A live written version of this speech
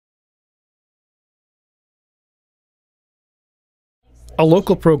A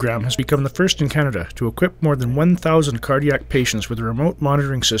local program has become the first in Canada to equip more than 1,000 cardiac patients with a remote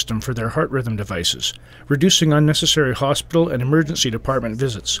monitoring system for their heart rhythm devices, reducing unnecessary hospital and emergency department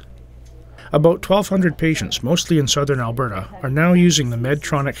visits. About 1,200 patients, mostly in southern Alberta, are now using the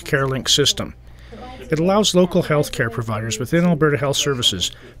Medtronic CareLink system. It allows local healthcare providers within Alberta Health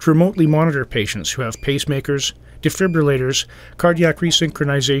Services to remotely monitor patients who have pacemakers, defibrillators, cardiac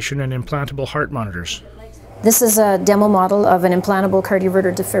resynchronization, and implantable heart monitors. This is a demo model of an implantable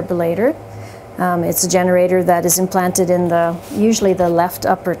cardioverter defibrillator. It's a generator that is implanted in usually the left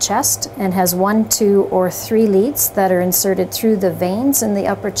upper chest and has 1, 2, or 3 leads that are inserted through the veins in the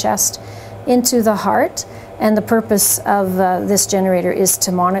upper chest into the heart. And the purpose of this generator is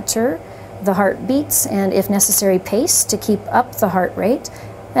to monitor the heartbeats and, if necessary, pace to keep up the heart rate,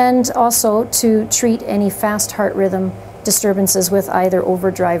 and also to treat any fast heart rhythm disturbances with either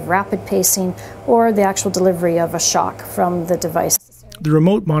overdrive rapid pacing or the actual delivery of a shock from the device. The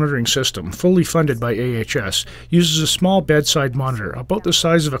remote monitoring system, fully funded by AHS, uses a small bedside monitor about the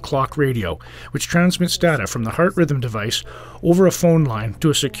size of a clock radio, which transmits data from the heart rhythm device over a phone line to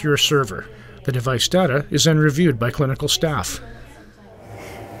a secure server. The device data is then reviewed by clinical staff.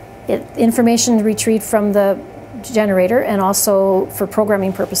 Information retrieved from the generator, and also for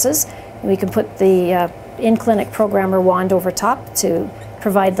programming purposes, we can put the in-clinic programmer wand over top to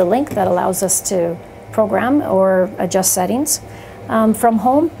provide the link that allows us to program or adjust settings. From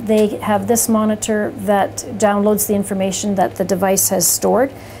home, they have this monitor that downloads the information that the device has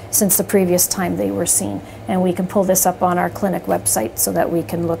stored since the previous time they were seen, and we can pull this up on our clinic website so that we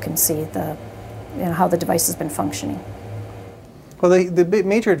can look and see how the device has been functioning. Well, the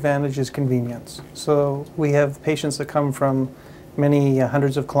major advantage is convenience. So we have patients that come from many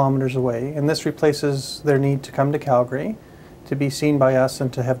hundreds of kilometers away, and this replaces their need to come to Calgary to be seen by us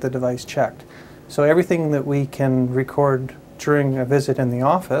and to have the device checked. So everything that we can record during a visit in the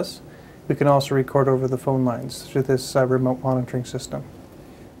office, we can also record over the phone lines through this remote monitoring system.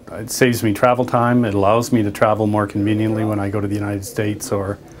 It saves me travel time. It allows me to travel more conveniently when I go to the United States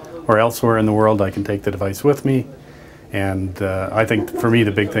or elsewhere in the world. I can take the device with me. And I think for me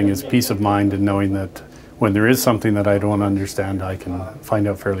the big thing is peace of mind and knowing that when there is something that I don't understand, I can find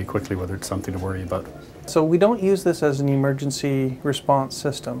out fairly quickly whether it's something to worry about. So we don't use this as an emergency response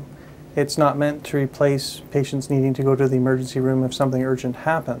system. It's not meant to replace patients needing to go to the emergency room if something urgent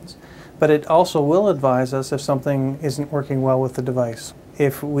happens. But it also will advise us if something isn't working well with the device.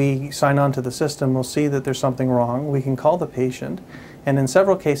 If we sign on to the system, we'll see that there's something wrong. We can call the patient. And in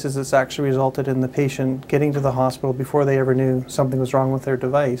several cases, it's actually resulted in the patient getting to the hospital before they ever knew something was wrong with their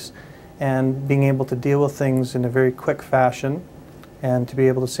device, and being able to deal with things in a very quick fashion and to be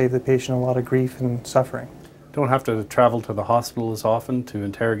able to save the patient a lot of grief and suffering. Don't have to travel to the hospital as often to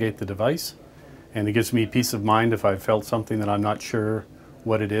interrogate the device, and it gives me peace of mind. If I've felt something that I'm not sure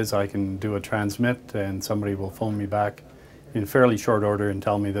what it is, I can do a transmit and somebody will phone me back in fairly short order and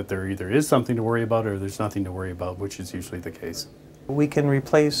tell me that there either is something to worry about or there's nothing to worry about, which is usually the case. We can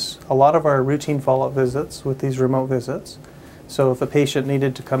replace a lot of our routine follow-up visits with these remote visits. So if a patient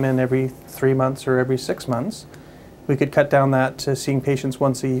needed to come in every 3 months or every 6 months, we could cut down that to seeing patients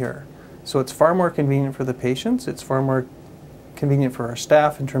once a year. So it's far more convenient for the patients, it's far more convenient for our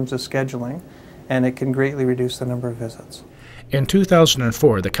staff in terms of scheduling, and it can greatly reduce the number of visits. In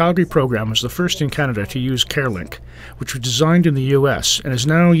 2004, the Calgary program was the first in Canada to use CareLink, which was designed in the US and is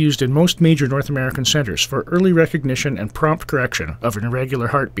now used in most major North American centers for early recognition and prompt correction of an irregular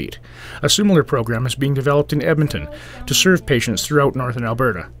heartbeat. A similar program is being developed in Edmonton to serve patients throughout northern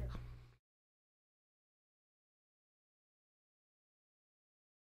Alberta.